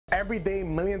Every day,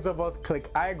 millions of us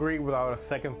click I agree without a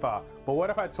second thought. But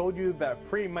what if I told you that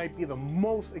free might be the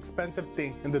most expensive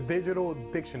thing in the digital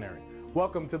dictionary?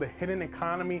 Welcome to the hidden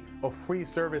economy of free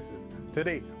services.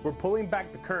 Today, we're pulling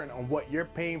back the curtain on what you're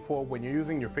paying for when you're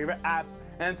using your favorite apps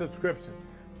and subscriptions.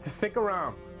 So stick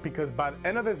around, because by the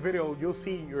end of this video, you'll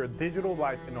see your digital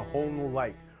life in a whole new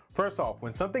light. First off,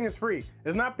 when something is free,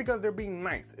 it's not because they're being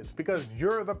nice, it's because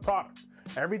you're the product.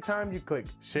 Every time you click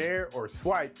share or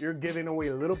swipe, you're giving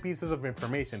away little pieces of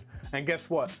information. And guess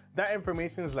what? That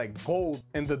information is like gold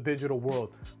in the digital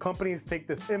world. Companies take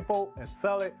this info and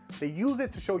sell it. They use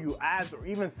it to show you ads or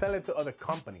even sell it to other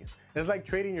companies. It's like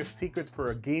trading your secrets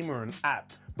for a game or an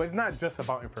app. But it's not just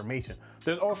about information.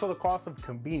 There's also the cost of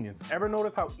convenience. Ever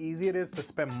notice how easy it is to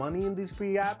spend money in these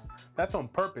free apps? That's on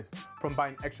purpose. From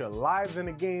buying extra lives in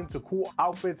a game to cool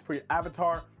outfits for your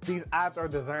avatar, these apps are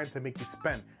designed to make you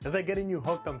spend. It's like getting you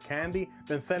hooked on candy,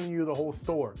 then sending you the whole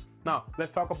store. Now,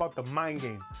 let's talk about the mind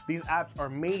game. These apps are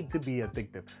made to be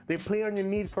addictive. They play on your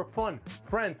need for fun,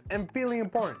 friends, and feeling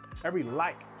important. Every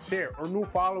like, share, or new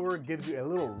follower gives you a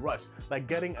little rush, like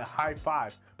getting a high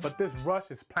five. But this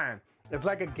rush is planned. It's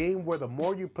like a game where the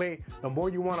more you play, the more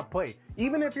you want to play,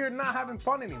 even if you're not having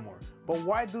fun anymore. But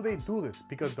why do they do this?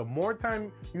 Because the more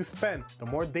time you spend, the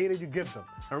more data you give them.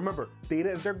 And remember, data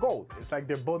is their gold. It's like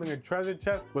they're building a treasure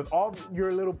chest with all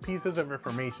your little pieces of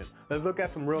information. Let's look at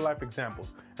some real life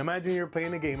examples. Imagine you're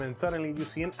playing a game and suddenly you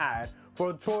see an ad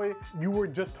for a toy you were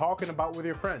just talking about with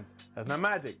your friends. That's not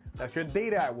magic, that's your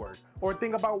data at work. Or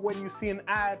think about when you see an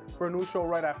ad for a new show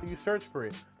right after you search for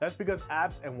it. That's because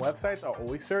apps and websites are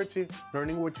always searching,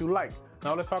 learning what you like.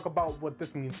 Now let's talk about what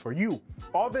this means for you.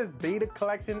 All this data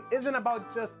collection isn't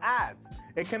about just ads.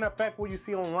 It can affect what you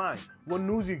see online, what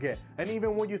news you get, and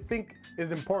even what you think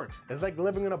is important. It's like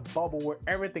living in a bubble where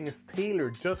everything is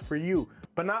tailored just for you,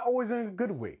 but not always in a good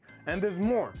way. And there's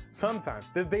more. Sometimes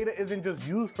this data isn't just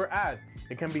used for ads.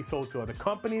 It can be sold to other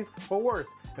companies, or worse,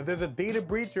 if there's a data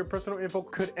breach, your personal info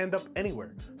could end up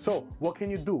anywhere. So what can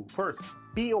you do? First,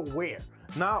 be aware.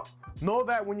 Now, know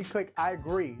that when you click I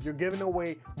agree, you're giving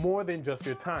away more than just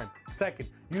your time. Second,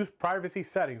 use privacy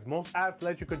settings. Most apps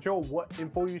let you control what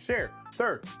info you share.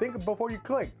 Third, think before you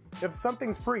click. If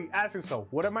something's free, ask yourself,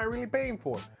 what am I really paying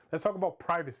for? Let's talk about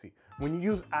privacy. When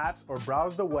you use apps or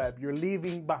browse the web, you're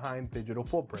leaving behind digital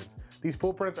footprints. These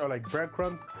footprints are like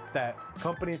breadcrumbs that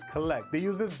companies collect. They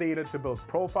use this data to build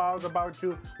profiles about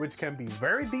you, which can be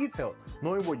very detailed,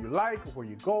 knowing what you like, where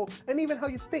you go, and even how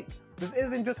you think. This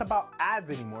isn't just about ads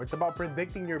anymore, it's about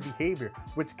predicting your behavior,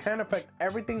 which can affect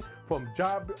everything from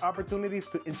job opportunities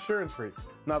to insurance rates.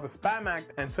 Now, the Spam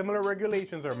Act and similar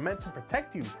regulations are meant to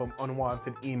protect you from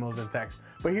unwanted emails and texts.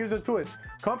 But here's the twist.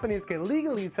 Companies can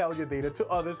legally sell your data to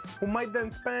others who might then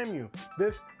spam you.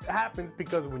 This happens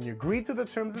because when you agree to the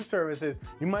terms and services,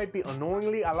 you might be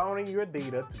unknowingly allowing your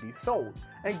data to be sold.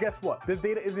 And guess what? This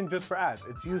data isn't just for ads.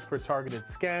 It's used for targeted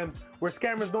scams, where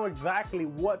scammers know exactly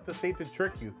what to say to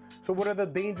trick you. So what are the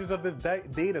dangers of this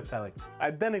data selling?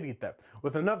 Identity theft.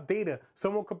 With enough data,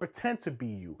 someone could pretend to be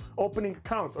you, opening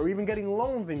accounts or even getting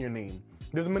loans in your name.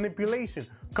 There's manipulation.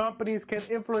 Companies can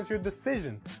influence your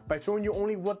decision by showing you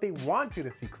only what they want you to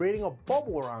see, creating a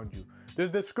bubble around you. There's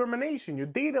discrimination. Your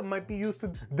data might be used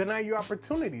to deny you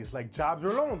opportunities like jobs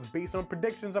or loans based on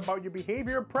predictions about your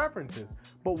behavior or preferences.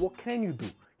 But what can you do?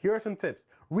 Here are some tips.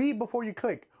 Read before you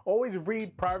click. Always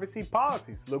read privacy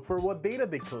policies. Look for what data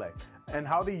they collect and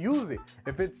how they use it.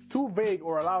 If it's too vague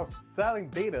or allows selling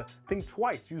data, think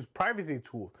twice. Use privacy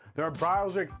tools. There are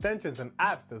browser extensions and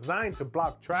apps designed to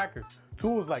block trackers.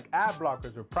 Tools like ad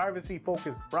blockers or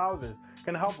privacy-focused browsers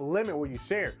can help limit what you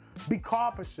share. Be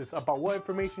cautious about what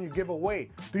information you give away.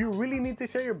 Do you really need to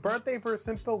share your birthday for a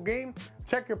simple game?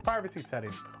 Check your privacy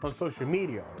settings on social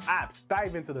media or apps.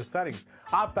 Dive into the settings.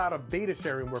 Opt out of data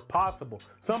sharing where possible.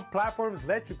 Some platforms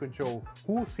let you control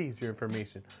who sees your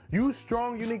information. Use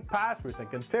strong, unique passwords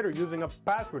and consider using a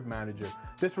password manager.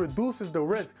 This reduces the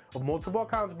risk of multiple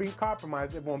accounts being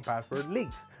compromised if one password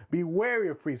leaks. Be wary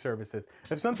of free services.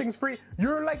 If something's free,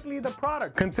 you're likely the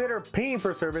product. Consider paying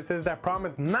for services that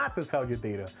promise not to sell your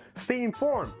data. Stay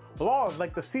informed. Laws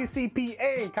like the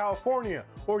CCPA in California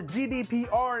or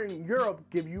GDPR in Europe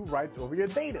give you rights over your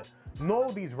data.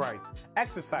 Know these rights.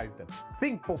 Exercise them.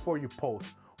 Think before you post.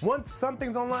 Once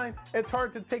something's online, it's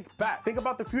hard to take back. Think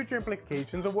about the future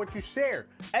implications of what you share.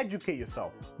 Educate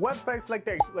yourself. Websites like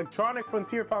the Electronic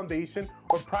Frontier Foundation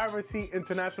or Privacy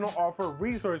International offer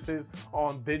resources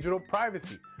on digital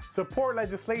privacy. Support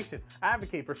legislation.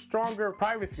 Advocate for stronger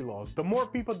privacy laws. The more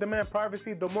people demand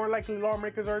privacy, the more likely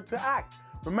lawmakers are to act.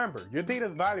 Remember, your data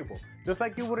is valuable. Just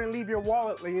like you wouldn't leave your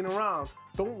wallet laying around,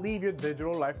 don't leave your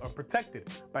digital life unprotected.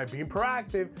 By being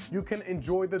proactive, you can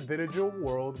enjoy the digital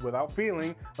world without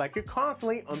feeling like you're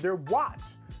constantly under watch.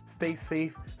 Stay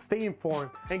safe, stay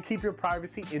informed, and keep your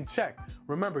privacy in check.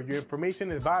 Remember, your information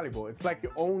is valuable. It's like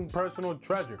your own personal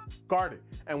treasure. Guard it.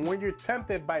 And when you're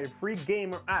tempted by a free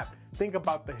game or app, think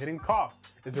about the hidden cost.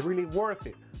 Is it really worth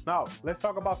it? Now, let's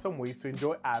talk about some ways to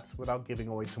enjoy apps without giving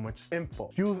away too much info.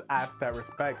 Use apps that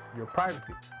respect your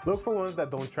privacy. Look for ones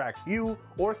that don't track you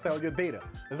or sell your data.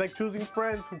 It's like choosing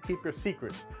friends who keep your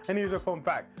secrets. And here's a fun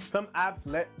fact. Some apps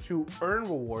let you earn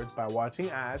rewards by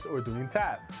watching ads or doing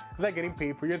tasks. It's like getting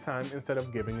paid for your time instead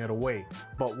of giving it away.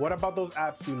 But what about those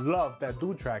apps you love that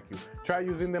do track you? Try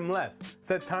using them less.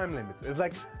 Set time limits. It's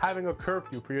like having a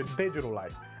curfew for your digital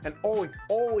life. And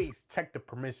always check the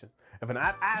permission. If an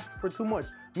app asks for too much,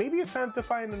 maybe it's time to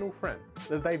find a new friend.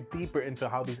 Let's dive deeper into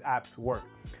how these apps work.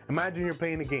 Imagine you're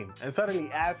playing a game and suddenly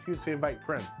it asks you to invite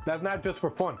friends. That's not just for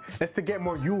fun, it's to get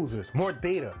more users, more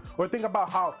data. Or think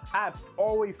about how apps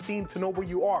always seem to know where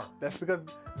you are. That's because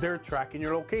they're tracking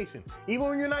your location, even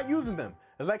when you're not using them.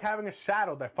 It's like having a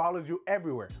shadow that follows you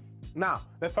everywhere. Now,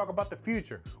 let's talk about the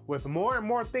future. With more and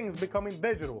more things becoming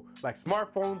digital, like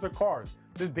smartphones or cars,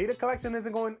 this data collection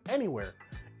isn't going anywhere.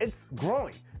 It's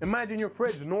growing. Imagine your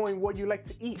fridge knowing what you like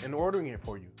to eat and ordering it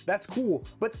for you. That's cool,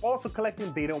 but it's also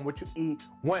collecting data on what you eat,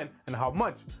 when, and how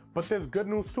much. But there's good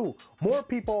news too. More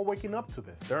people are waking up to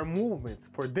this. There are movements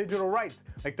for digital rights,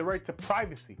 like the right to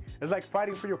privacy. It's like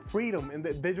fighting for your freedom in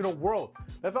the digital world.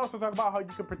 Let's also talk about how you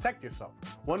can protect yourself.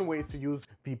 One way is to use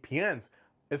VPNs.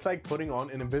 It's like putting on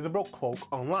an invisible cloak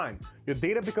online. Your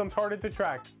data becomes harder to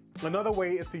track. Another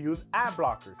way is to use ad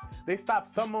blockers. They stop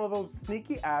some of those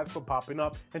sneaky ads from popping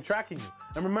up and tracking you.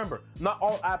 And remember, not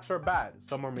all apps are bad.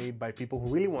 Some are made by people who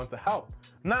really want to help,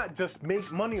 not just make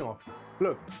money off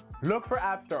you. Look for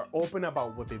apps that are open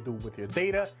about what they do with your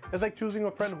data. It's like choosing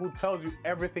a friend who tells you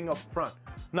everything up front.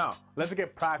 Now, let's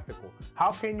get practical.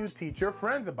 How can you teach your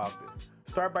friends about this?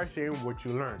 Start by sharing what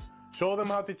you learned. Show them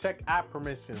how to check app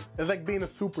permissions. It's like being a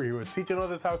superhero, teaching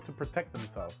others how to protect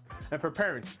themselves. And for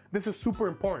parents, this is super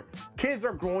important. Kids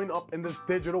are growing up in this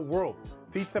digital world.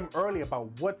 Teach them early about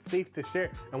what's safe to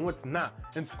share and what's not.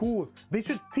 In schools, they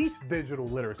should teach digital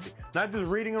literacy, not just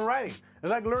reading and writing. It's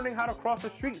like learning how to cross a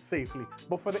street safely,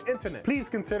 but for the internet. Please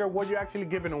consider what you're actually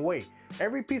giving away.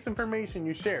 Every piece of information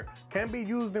you share can be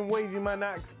used in ways you might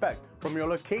not expect, from your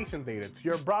location data to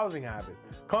your browsing habits.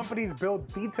 Companies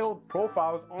build detailed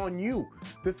profiles on you.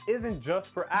 This isn't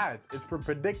just for ads, it's for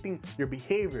predicting your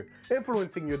behavior,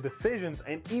 influencing your decisions,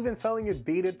 and even selling your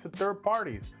data to third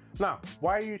parties. Now,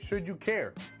 why should you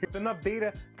care? With enough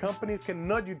data, companies can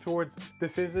nudge you towards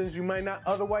decisions you might not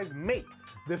otherwise make.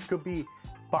 This could be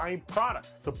buying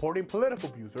products, supporting political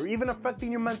views, or even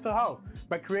affecting your mental health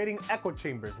by creating echo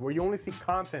chambers where you only see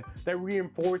content that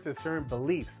reinforces certain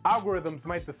beliefs. Algorithms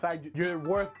might decide your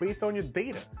worth based on your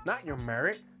data, not your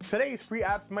merit. Today's free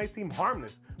apps might seem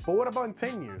harmless, but what about in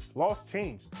 10 years? Laws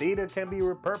change, data can be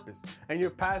repurposed, and your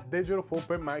past digital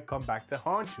footprint might come back to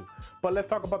haunt you. But let's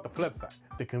talk about the flip side,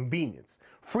 the convenience.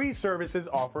 Free services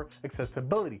offer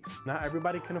accessibility. Not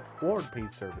everybody can afford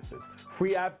paid services.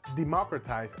 Free apps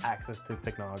democratize access to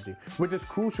technology, which is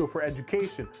crucial for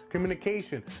education,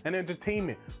 communication, and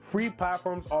entertainment. Free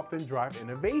platforms often drive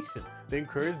innovation. They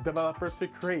encourage developers to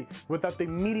create without the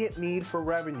immediate need for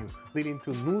revenue, leading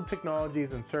to new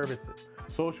technologies and services.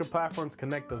 Social platforms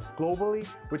connect us globally,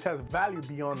 which has value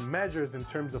beyond measures in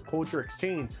terms of culture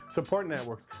exchange, support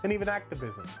networks, and even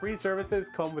activism. Free services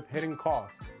come with hidden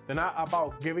costs. They're not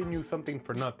about giving you something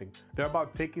for nothing. They're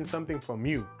about taking something from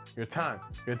you, your time,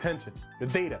 your attention, your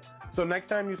data. So next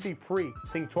time you see free,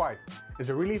 think twice. Is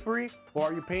it really free, or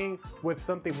are you paying with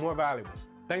something more valuable?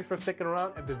 Thanks for sticking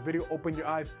around. If this video opened your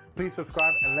eyes, please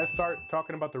subscribe and let's start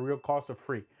talking about the real cost of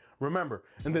free. Remember,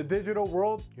 in the digital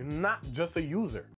world, you're not just a user.